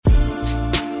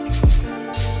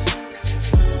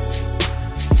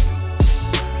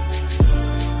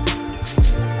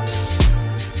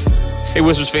Hey,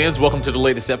 Wizards fans, welcome to the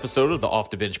latest episode of the Off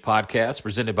the Bench podcast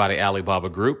presented by the Alibaba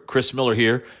Group. Chris Miller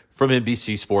here from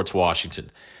NBC Sports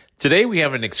Washington. Today, we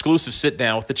have an exclusive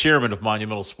sit-down with the chairman of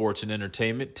Monumental Sports and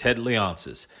Entertainment, Ted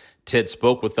Leonsis. Ted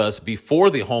spoke with us before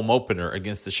the home opener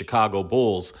against the Chicago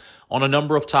Bulls on a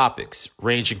number of topics,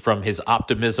 ranging from his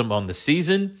optimism on the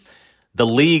season, the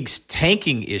league's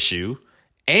tanking issue,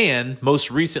 and most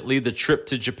recently, the trip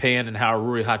to Japan and how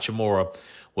Rui Hachimura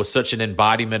was such an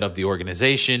embodiment of the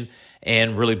organization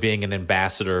and really being an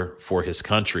ambassador for his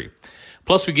country.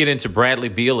 Plus, we get into Bradley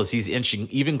Beal as he's inching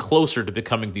even closer to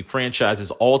becoming the franchise's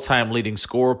all-time leading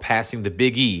scorer, passing the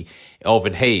Big E,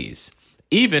 Elvin Hayes.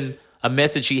 Even a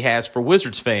message he has for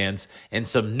Wizards fans and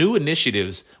some new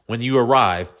initiatives when you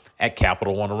arrive at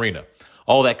Capital One Arena.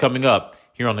 All that coming up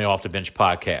here on the Off the Bench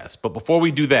podcast. But before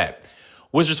we do that,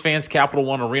 Wizards fans, Capital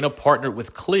One Arena partnered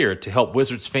with Clear to help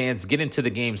Wizards fans get into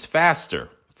the games faster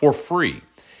for free.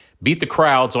 Beat the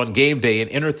crowds on game day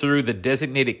and enter through the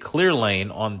designated clear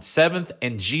lane on 7th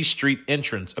and G Street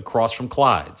entrance across from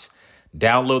Clyde's.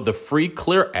 Download the free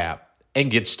Clear app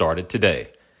and get started today.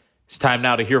 It's time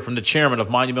now to hear from the chairman of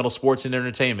Monumental Sports and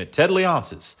Entertainment, Ted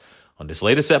Leonsis, on this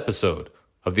latest episode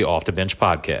of the Off the Bench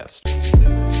podcast.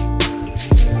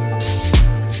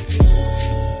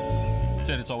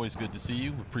 Ted, it's always good to see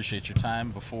you. We appreciate your time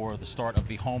before the start of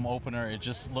the home opener. It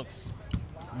just looks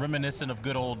reminiscent of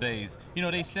good old days. You know,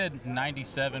 they said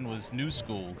 97 was new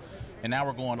school, and now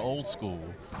we're going old school.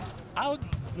 I would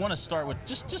want to start with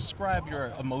just describe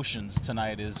your emotions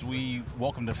tonight as we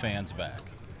welcome the fans back.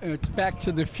 It's back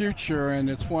to the future, and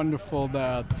it's wonderful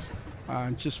to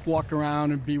just walk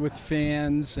around and be with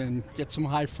fans and get some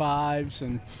high fives,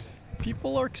 and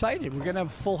people are excited. We're going to have a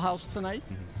full house tonight.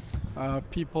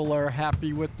 People are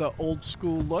happy with the old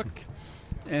school look.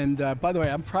 And by the way,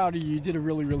 I'm proud of you. You did a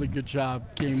really, really good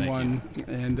job game Thank one.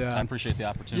 You. And I appreciate the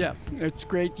opportunity. Yeah, it's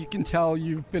great. You can tell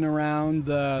you've been around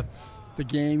the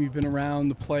game, you've been around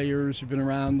the players, you've been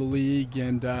around the league,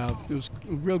 and it was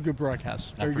a real good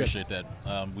broadcast. Very I appreciate good.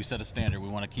 that. We set a standard. We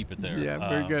want to keep it there. Yeah,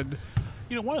 very good.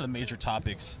 You know, one of the major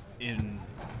topics in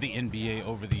the NBA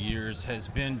over the years has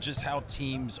been just how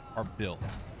teams are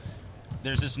built.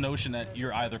 There's this notion that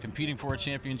you're either competing for a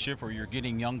championship or you're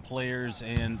getting young players,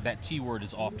 and that T word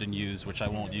is often used, which I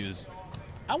won't use.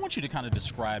 I want you to kind of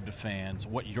describe to fans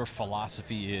what your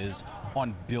philosophy is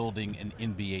on building an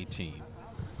NBA team.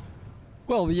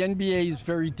 Well, the NBA is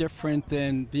very different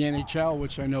than the NHL,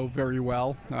 which I know very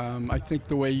well. I think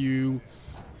the way you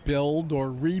build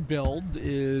or rebuild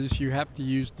is you have to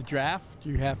use the draft,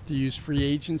 you have to use free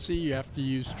agency, you have to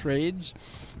use trades.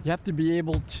 You have to be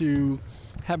able to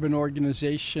have an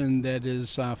organization that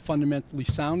is fundamentally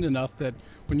sound enough that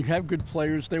when you have good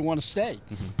players, they want to stay.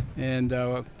 Mm-hmm.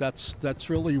 And that's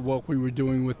really what we were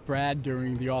doing with Brad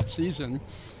during the offseason.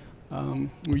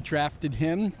 We drafted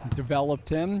him, developed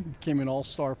him, became an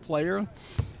all-star player,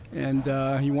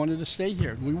 and he wanted to stay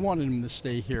here. We wanted him to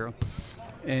stay here.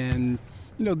 And,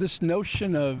 you know, this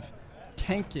notion of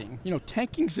tanking,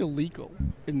 tanking's illegal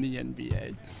in the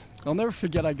NBA. I'll never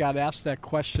forget I got asked that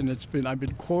question. I've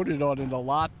been quoted on it a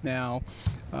lot now.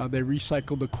 They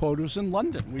recycled the quote. It was in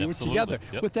London. We were together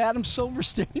with Adam Silver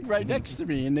standing right next to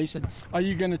me. And they said, "Are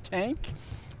you going to tank?"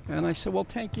 And I said, well,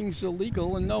 tanking's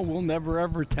illegal. And no, we'll never,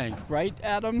 ever tank. Right,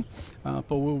 Adam? But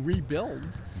we'll rebuild.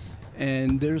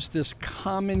 And there's this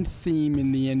common theme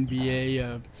in the NBA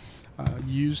of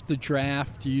use the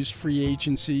draft, use free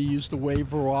agency, use the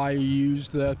waiver wire, use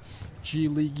the G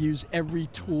League, use every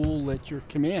tool at your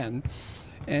command.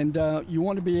 And you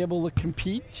want to be able to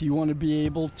compete. You want to be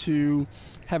able to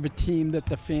have a team that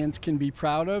the fans can be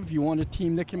proud of. You want a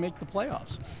team that can make the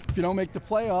playoffs. If you don't make the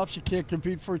playoffs, you can't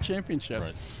compete for a championship.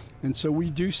 Right. And so we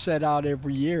do set out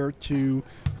every year to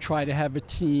try to have a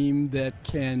team that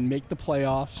can make the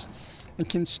playoffs and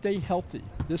can stay healthy.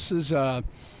 This is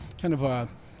kind of a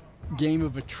game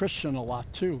of attrition a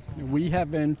lot, too. We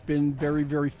haven't been very,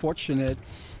 very fortunate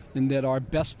in that our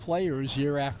best players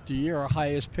year after year, our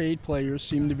highest paid players,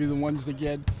 seem to be the ones that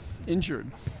get injured.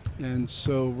 And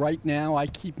so right now I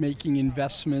keep making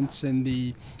investments in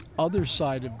the other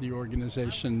side of the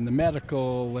organization, the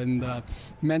medical and the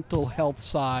mental health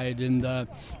side and the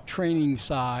training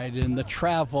side and the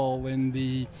travel and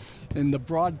the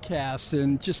broadcast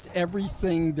and just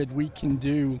everything that we can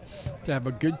do to have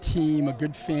a good team, a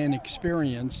good fan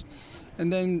experience.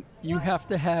 And then you have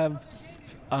to have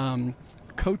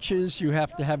coaches, you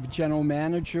have to have a general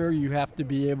manager, you have to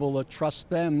be able to trust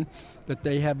them that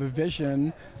they have a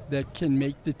vision that can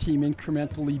make the team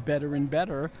incrementally better and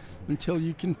better until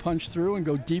you can punch through and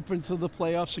go deep into the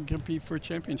playoffs and compete for a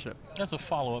championship. As a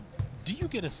follow-up, do you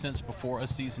get a sense before a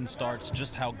season starts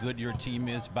just how good your team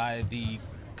is by the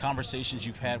conversations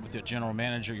you've had with your general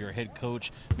manager, your head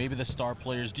coach, maybe the star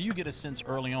players, do you get a sense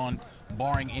early on,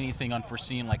 barring anything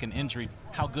unforeseen like an injury,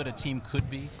 how good a team could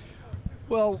be?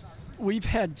 Well, we've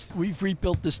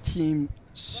rebuilt this team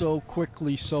so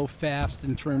quickly, so fast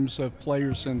in terms of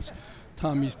players since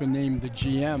Tommy's been named the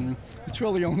GM. It's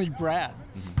really only Brad.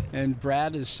 And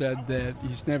Brad has said that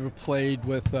he's never played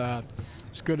with as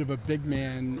good of a big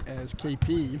man as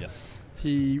KP. Yep.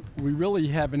 We really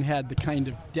haven't had the kind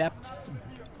of depth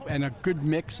and a good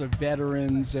mix of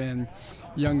veterans and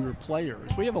younger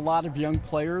players. We have a lot of young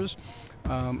players.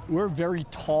 We're a very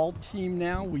tall team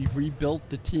now. We've rebuilt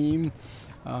the team.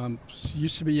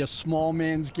 Used to be a small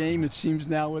man's game. It seems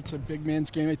now it's a big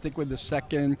man's game. I think we're the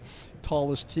second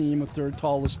tallest team, or third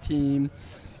tallest team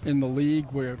in the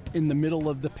league. We're in the middle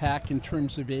of the pack in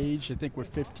terms of age. I think we're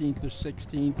 15th or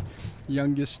 16th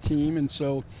youngest team. And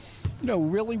so,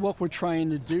 really what we're trying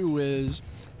to do is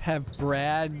have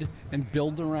Brad and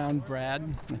build around Brad.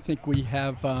 I think we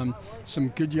have some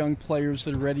good young players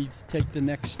that are ready to take the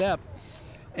next step.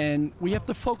 And we have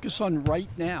to focus on right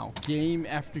now, game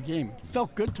after game. It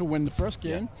felt good to win the first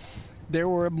game. There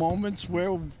were moments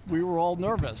where we were all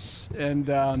nervous,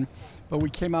 but we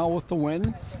came out with the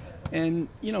win. And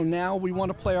now we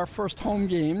want to play our first home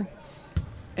game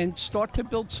and start to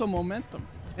build some momentum.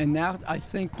 And that, I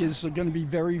think, is going to be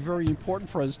very, very important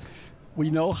for us. We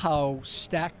know how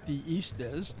stacked the East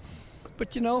is,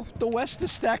 but the West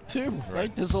is stacked too,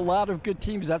 right? There's a lot of good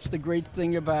teams. That's the great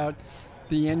thing about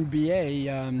the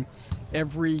NBA.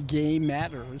 Every game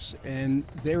matters, and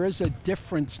there is a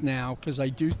difference now, because I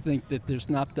do think that there's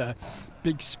not the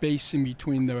big space in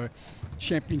between the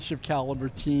championship caliber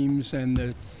teams and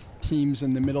the teams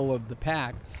in the middle of the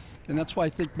pack. And that's why I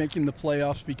think making the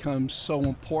playoffs becomes so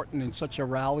important and such a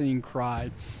rallying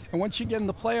cry. And once you get in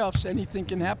the playoffs, anything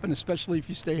can happen, especially if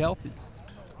you stay healthy.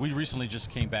 We recently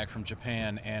just came back from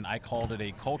Japan, and I called it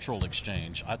a cultural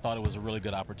exchange. I thought it was a really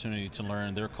good opportunity to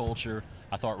learn their culture.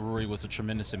 I thought Rui was a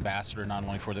tremendous ambassador, not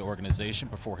only for the organization,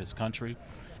 but for his country.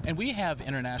 And we have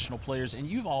international players, and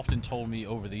you've often told me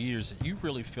over the years that you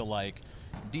really feel like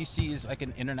D.C. is like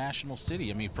an international city.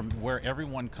 I mean, from where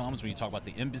everyone comes, when you talk about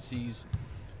the embassies,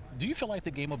 do you feel like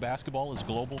the game of basketball is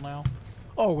global now?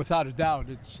 Oh, without a doubt.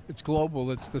 It's global.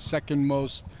 It's the second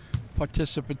most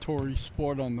participatory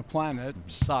sport on the planet,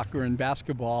 soccer and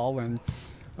basketball, and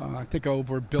I think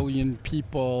over 1 billion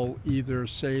people either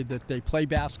say that they play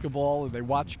basketball or they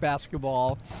watch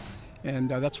basketball, and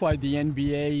that's why the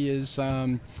NBA is,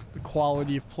 the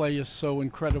quality of play is so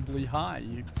incredibly high.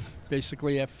 You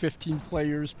basically have 15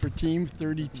 players per team,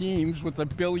 30 teams with 1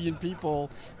 billion people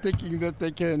thinking that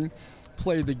they can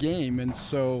play the game, and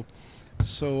so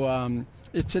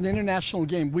it's an international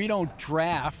game. We don't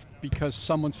draft because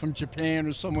someone's from Japan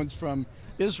or someone's from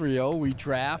Israel. We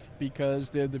draft because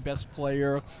they're the best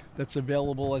player that's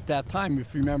available at that time.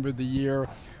 If you remember the year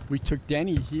we took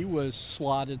Denny, he was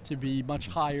slotted to be much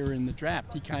higher in the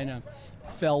draft. He kind of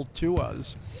fell to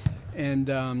us. And,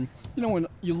 when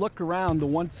you look around, the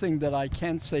one thing that I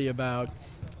can say about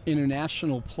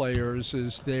international players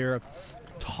is they're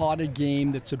taught a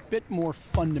game that's a bit more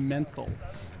fundamental.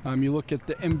 You look at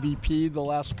the MVP the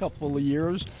last couple of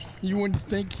years, you wouldn't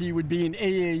think he would be an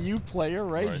AAU player,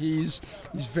 right? He's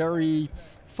very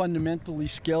fundamentally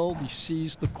skilled. He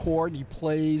sees the court. He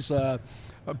plays a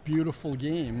beautiful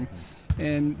game.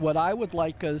 And what I would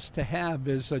like us to have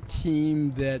is a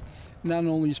team that not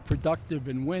only is productive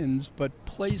and wins, but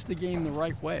plays the game the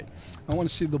right way. I want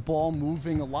to see the ball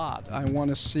moving a lot. I want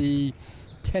to see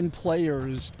 10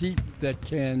 players deep that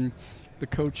the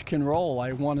coach can roll.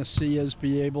 I want to see us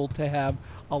be able to have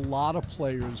a lot of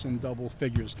players in double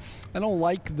figures. I don't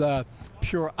like the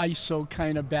pure ISO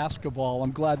kind of basketball.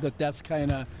 I'm glad that that's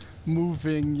kind of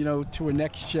moving, to a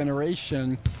next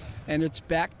generation. And it's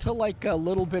back to like a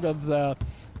little bit of the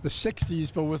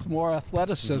 60s, but with more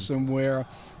athleticism, where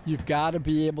you've got to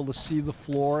be able to see the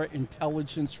floor.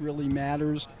 Intelligence really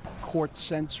matters. Court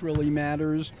sense really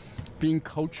matters. Being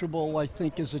coachable, I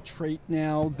think, is a trait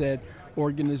now that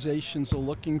organizations are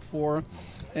looking for.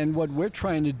 And what we're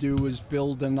trying to do is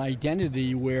build an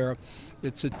identity where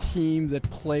it's a team that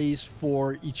plays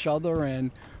for each other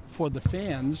and for the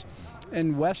fans.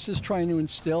 And Wes is trying to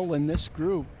instill in this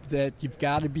group that you've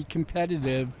got to be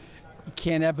competitive. You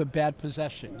can't have a bad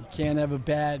possession. You can't have a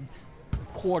bad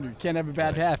quarter. You can't have a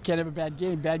bad half. Can't have a bad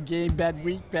game, bad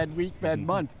week, bad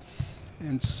month.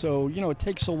 And so, it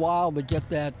takes a while to get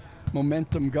that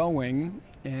momentum going.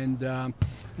 And I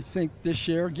think this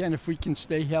year, again, if we can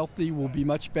stay healthy, we'll be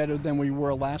much better than we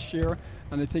were last year.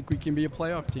 And I think we can be a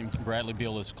playoff team. Bradley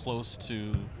Beal is close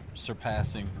to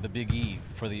surpassing the Big E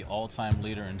for the all-time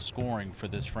leader in scoring for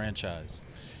this franchise.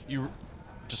 You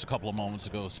just a couple of moments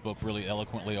ago, spoke really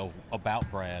eloquently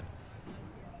about Brad.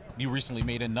 You recently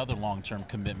made another long-term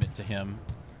commitment to him.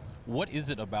 What is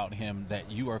it about him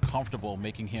that you are comfortable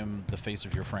making him the face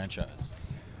of your franchise?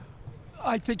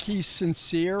 I think he's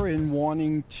sincere in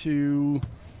wanting to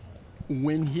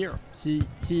win here. He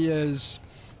has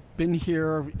been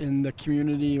here in the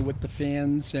community with the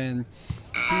fans, and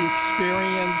he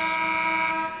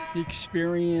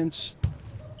experienced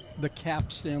the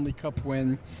Cap Stanley Cup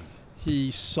win.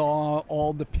 He saw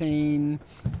all the pain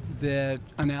that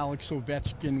an Alex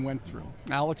Ovechkin went through.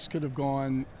 Alex could have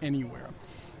gone anywhere,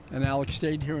 and Alex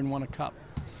stayed here and won a cup.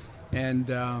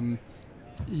 And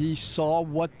he saw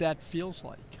what that feels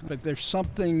like. But there's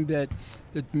something that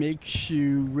makes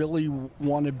you really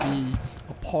want to be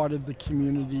a part of the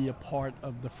community, a part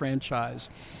of the franchise.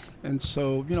 And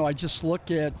so, I just look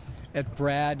at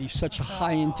Brad. He's such a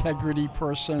high integrity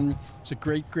person. He's a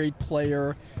great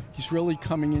player. He's really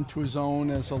coming into his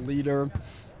own as a leader.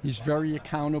 He's very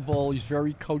accountable. He's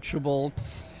very coachable.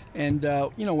 And,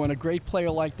 when a great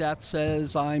player like that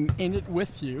says, I'm in it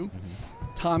with you,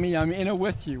 Tommy, I'm in it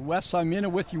with you. Wes, I'm in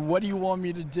it with you. What do you want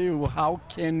me to do? How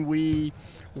can we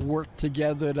work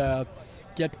together to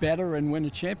get better and win a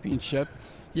championship?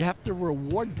 You have to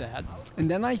reward that. And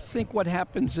then I think what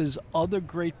happens is other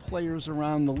great players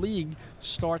around the league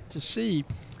start to see,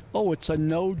 it's a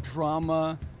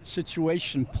no-drama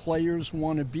situation. Players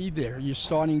want to be there. You're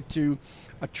starting to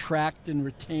attract and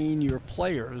retain your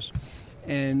players.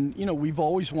 And, we've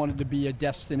always wanted to be a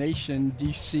destination.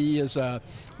 D.C. is an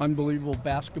unbelievable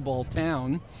basketball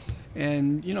town.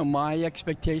 And, my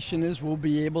expectation is we'll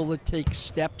be able to take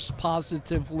steps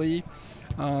positively,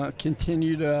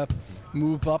 continue to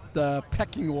move up the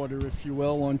pecking order, if you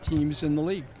will, on teams in the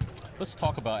league. Let's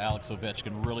talk about Alex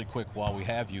Ovechkin really quick while we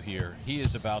have you here. He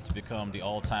is about to become the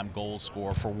all-time goal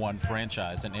scorer for one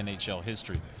franchise in NHL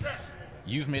history.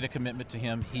 You've made a commitment to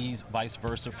him. He's vice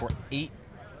versa for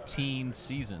 18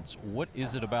 seasons. What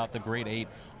is it about the Great Eight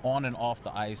on and off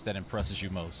the ice that impresses you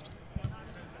most?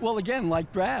 Well, again,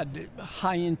 like Brad,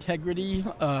 high integrity,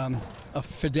 a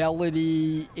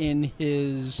fidelity in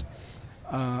his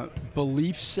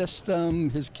belief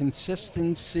system, his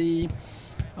consistency.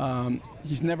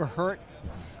 He's never hurt.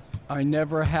 I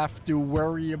never have to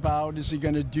worry about, is he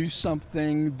going to do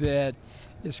something that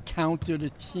is counter to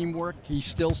teamwork? He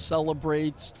still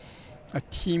celebrates a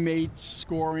teammate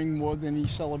scoring more than he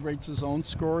celebrates his own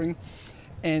scoring.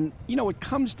 And, it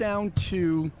comes down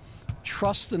to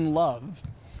trust and love.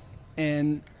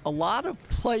 And a lot of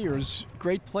players,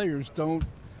 great players, don't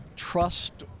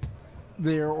trust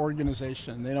their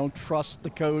organization. They don't trust the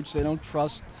coach. They don't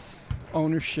trust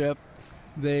ownership.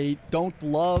 They don't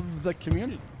love the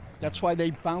community. That's why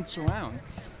they bounce around.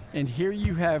 And here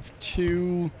you have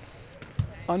two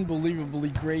unbelievably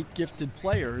great, gifted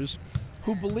players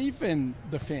who believe in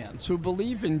the fans, who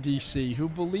believe in DC, who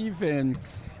believe in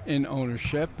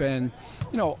ownership. And,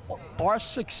 our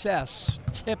success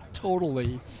tipped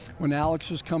totally when Alex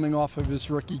was coming off of his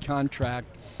rookie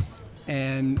contract,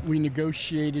 and we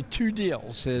negotiated two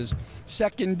deals, his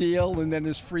second deal and then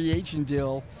his free agent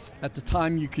deal. At the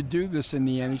time you could do this in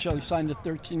the NHL, he signed a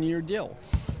 13-year deal.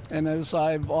 And as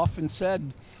I've often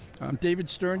said, David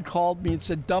Stern called me and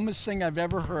said, dumbest thing I've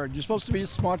ever heard. You're supposed to be a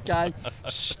smart guy.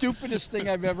 Stupidest thing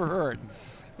I've ever heard.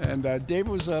 And David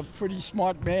was a pretty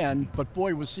smart man, but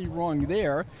boy, was he wrong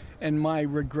there. And my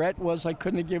regret was I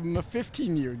couldn't have given him a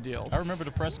 15-year deal. I remember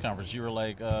the press conference. You were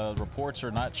like, reports are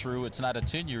not true. It's not a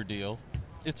 10-year deal.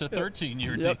 It's a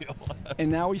 13-year deal.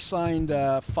 And now he signed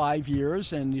 5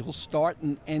 years, and he'll start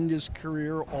and end his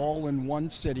career all in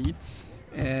one city.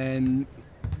 And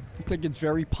I think it's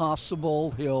very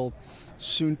possible he'll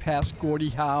soon pass Gordie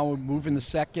Howe and move into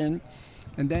second.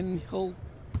 And then he'll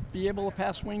be able to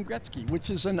pass Wayne Gretzky,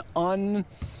 which is an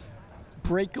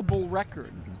unbreakable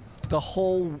record. The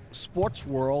whole sports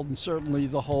world, and certainly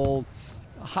the whole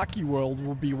hockey world,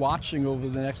 will be watching over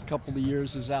the next couple of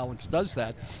years as Alex does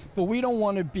that. But we don't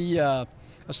want to be a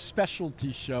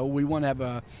specialty show. We want to have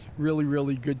a really,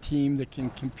 really good team that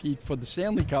can compete for the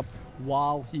Stanley Cup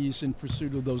while he's in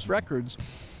pursuit of those records.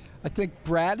 I think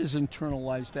Brad has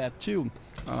internalized that too.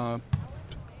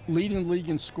 Leading the league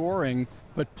in scoring,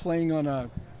 but playing on a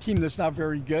team that's not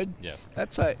very good,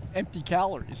 that's empty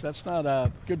calories. That's not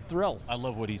a good thrill. I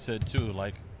love what he said too,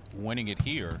 like winning it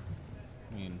here.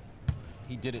 I mean,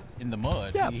 he did it in the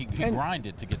mud. Yeah. He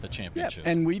grinded to get the championship.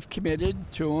 Yeah. And we've committed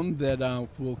to him that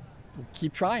we'll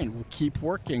keep trying. We'll keep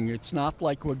working. It's not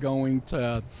like we're going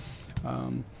to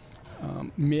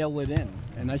mail it in.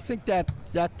 And I think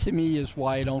that to me is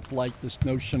why I don't like this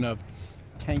notion of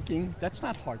tanking. That's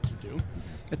not hard to do.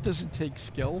 It doesn't take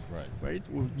skill, right?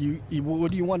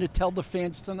 What do you want to tell the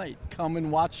fans tonight? Come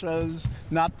and watch us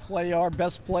not play our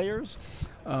best players?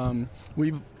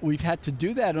 We've had to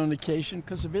do that on occasion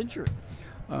because of injury.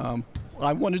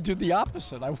 I want to do the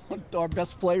opposite. I want our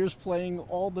best players playing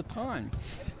all the time.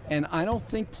 And I don't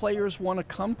think players want to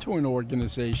come to an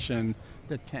organization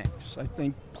that tanks. I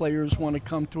think players want to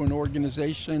come to an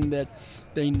organization that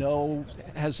they know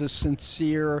has a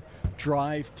sincere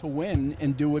drive to win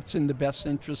and do what's in the best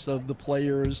interest of the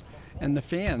players and the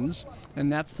fans.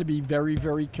 And that's to be very,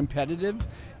 very competitive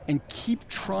and keep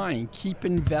trying, keep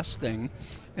investing,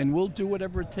 and we'll do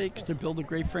whatever it takes to build a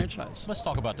great franchise. Let's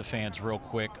talk about the fans real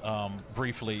quick,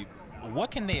 briefly.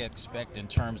 What can they expect in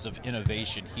terms of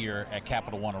innovation here at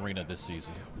Capital One Arena this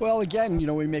season? Well, again,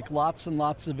 we make lots and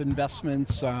lots of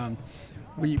investments.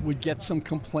 We would get some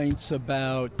complaints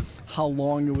about how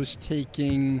long it was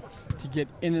taking to get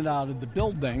in and out of the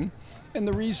building. And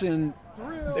the reason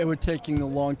they were taking a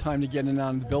long time to get in and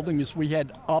out of the building is we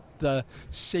had upped the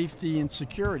safety and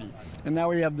security. And now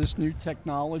we have this new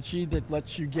technology that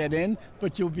lets you get in,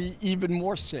 but you'll be even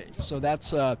more safe. So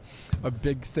that's a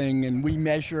big thing. And we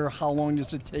measure how long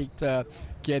does it take to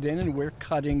get in, and we're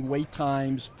cutting wait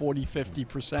times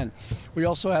 40-50%. We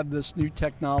also have this new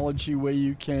technology where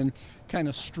you can kind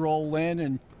of stroll in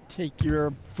and take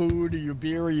your food or your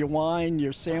beer or your wine,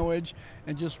 your sandwich,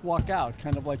 and just walk out,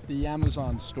 kind of like the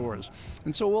Amazon stores.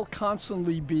 And so we'll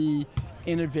constantly be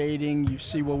innovating. You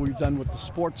see what we've done with the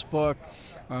sports book.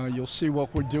 You'll see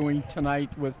what we're doing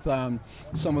tonight with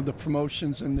some of the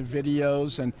promotions and the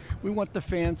videos. And we want the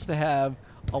fans to have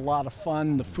a lot of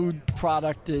fun. The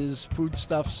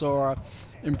foodstuffs are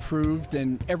improved,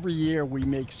 and every year we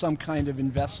make some kind of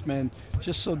investment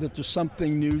just so that there's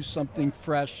something new, something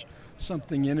fresh,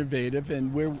 something innovative,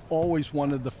 and we're always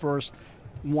one of the first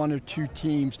 1 or 2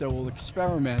 teams that will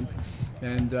experiment.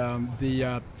 And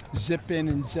the zip in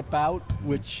and zip out,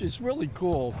 which is really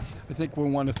cool. I think we're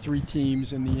one of 3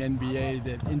 teams in the NBA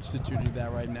that instituted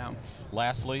that right now.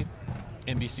 Lastly,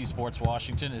 NBC Sports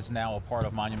Washington is now a part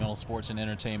of Monumental Sports and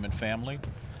Entertainment family.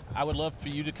 I would love for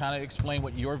you to kind of explain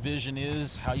what your vision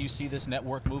is, how you see this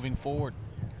network moving forward.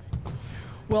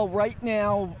 Well, right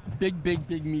now, big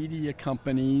media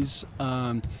companies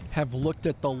have looked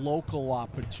at the local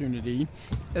opportunity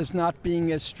as not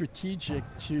being as strategic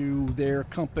to their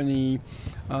company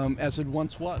as it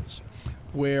once was,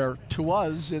 where to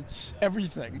us it's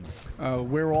everything.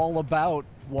 We're all about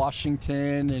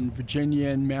Washington and Virginia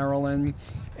and Maryland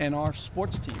and our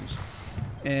sports teams.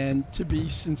 And to be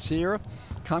sincere,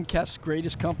 Comcast's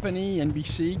greatest company,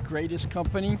 NBC, greatest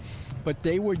company, but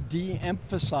they were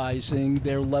de-emphasizing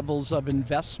their levels of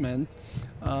investment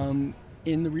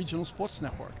in the regional sports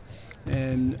network.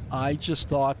 And I just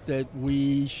thought that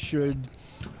we should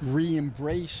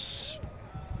re-embrace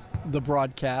the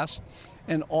broadcast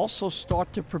and also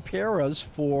start to prepare us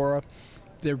for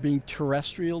there being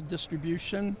terrestrial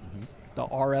distribution, the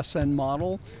RSN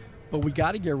model, but we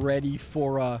got to get ready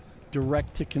for a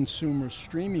direct-to-consumer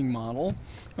streaming model,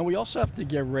 and we also have to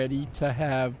get ready to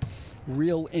have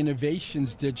real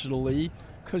innovations digitally,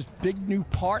 because big new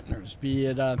partners, be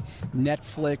it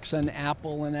Netflix and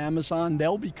Apple and Amazon,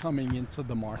 they'll be coming into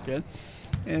the market.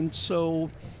 And so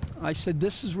I said,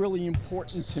 this is really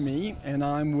important to me, and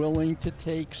I'm willing to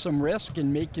take some risk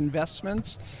and make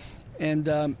investments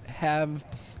and have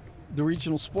the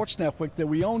regional sports network that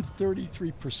we owned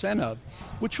 33% of,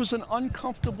 which was an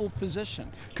uncomfortable position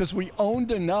because we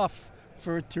owned enough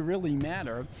for it to really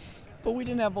matter, but we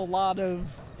didn't have a lot of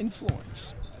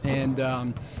influence.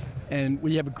 And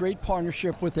we have a great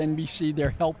partnership with NBC.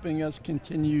 They're helping us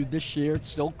continue this year. It's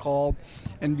still called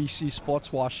NBC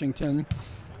Sports Washington.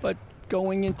 But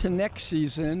going into next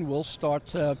season, we'll start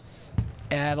to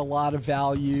add a lot of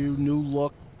value, new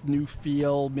look, new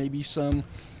feel, maybe some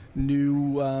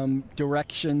new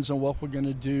directions on what we're going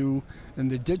to do in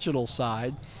the digital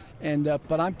side. And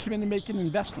but I'm committed to making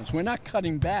investments. We're not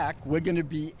cutting back. We're going to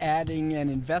be adding and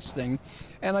investing.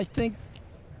 And I think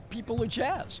people are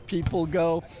jazzed. People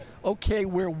go, okay,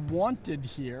 we're wanted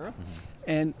here,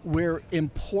 and we're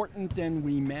important and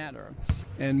we matter.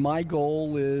 And my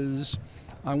goal is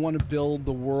I want to build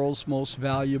the world's most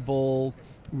valuable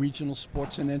regional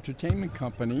sports and entertainment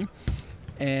company.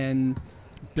 And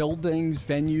buildings,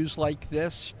 venues like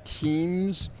this,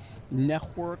 teams,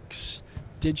 networks,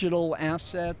 digital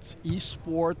assets,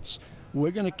 esports,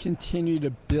 we're going to continue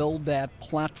to build that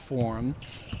platform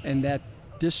and that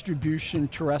distribution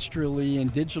terrestrially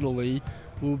and digitally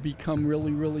will become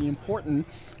really, really important,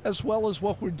 as well as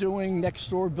what we're doing next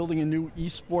door, building a new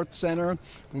esports center.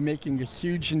 We're making a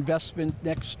huge investment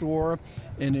next door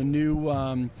in a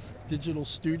new digital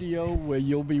studio where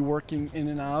you'll be working in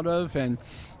and out of. And,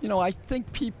 I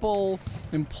think people,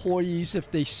 employees,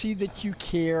 if they see that you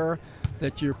care,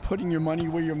 that you're putting your money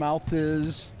where your mouth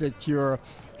is, that you're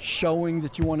showing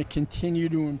that you want to continue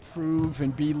to improve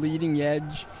and be leading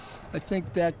edge, I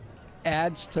think that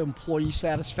adds to employee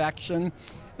satisfaction.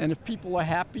 And if people are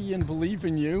happy and believe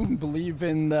in you and believe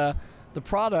in the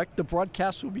product, the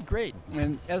broadcast will be great.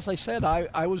 And as I said,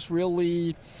 I was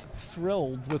really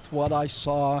thrilled with what I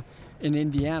saw in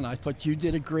Indiana. I thought you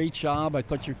did a great job. I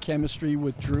thought your chemistry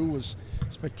with Drew was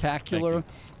spectacular.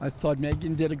 I thought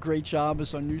Megan did a great job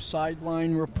as our new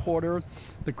sideline reporter.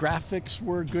 The graphics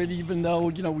were good, even though,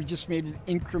 we just made an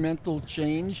incremental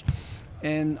change.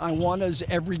 And I want us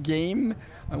every game,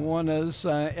 I want us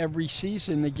every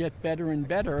season to get better and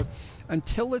better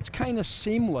until it's kind of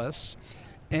seamless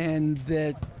and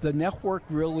that the network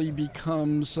really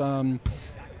becomes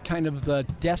kind of the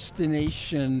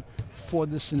destination for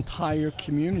this entire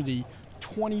community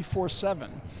 24/7.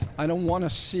 I don't want to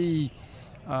see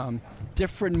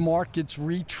different markets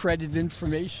retreaded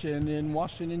information in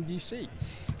Washington, D.C.,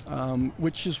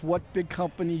 which is what big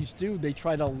companies do. They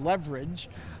try to leverage.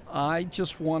 I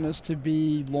just want us to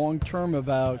be long-term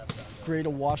about Greater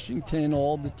Washington,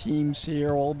 all the teams here,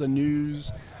 all the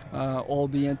news, all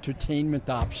the entertainment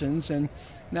options. And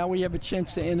now we have a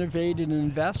chance to innovate and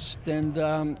invest, and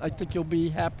I think you'll be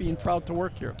happy and proud to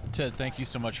work here. Ted, thank you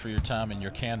so much for your time and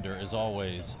your candor, as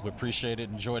always. We appreciate it.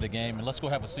 Enjoy the game, and let's go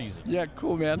have a season. Yeah,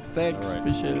 cool, man. Thanks. All right.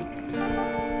 Appreciate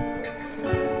it.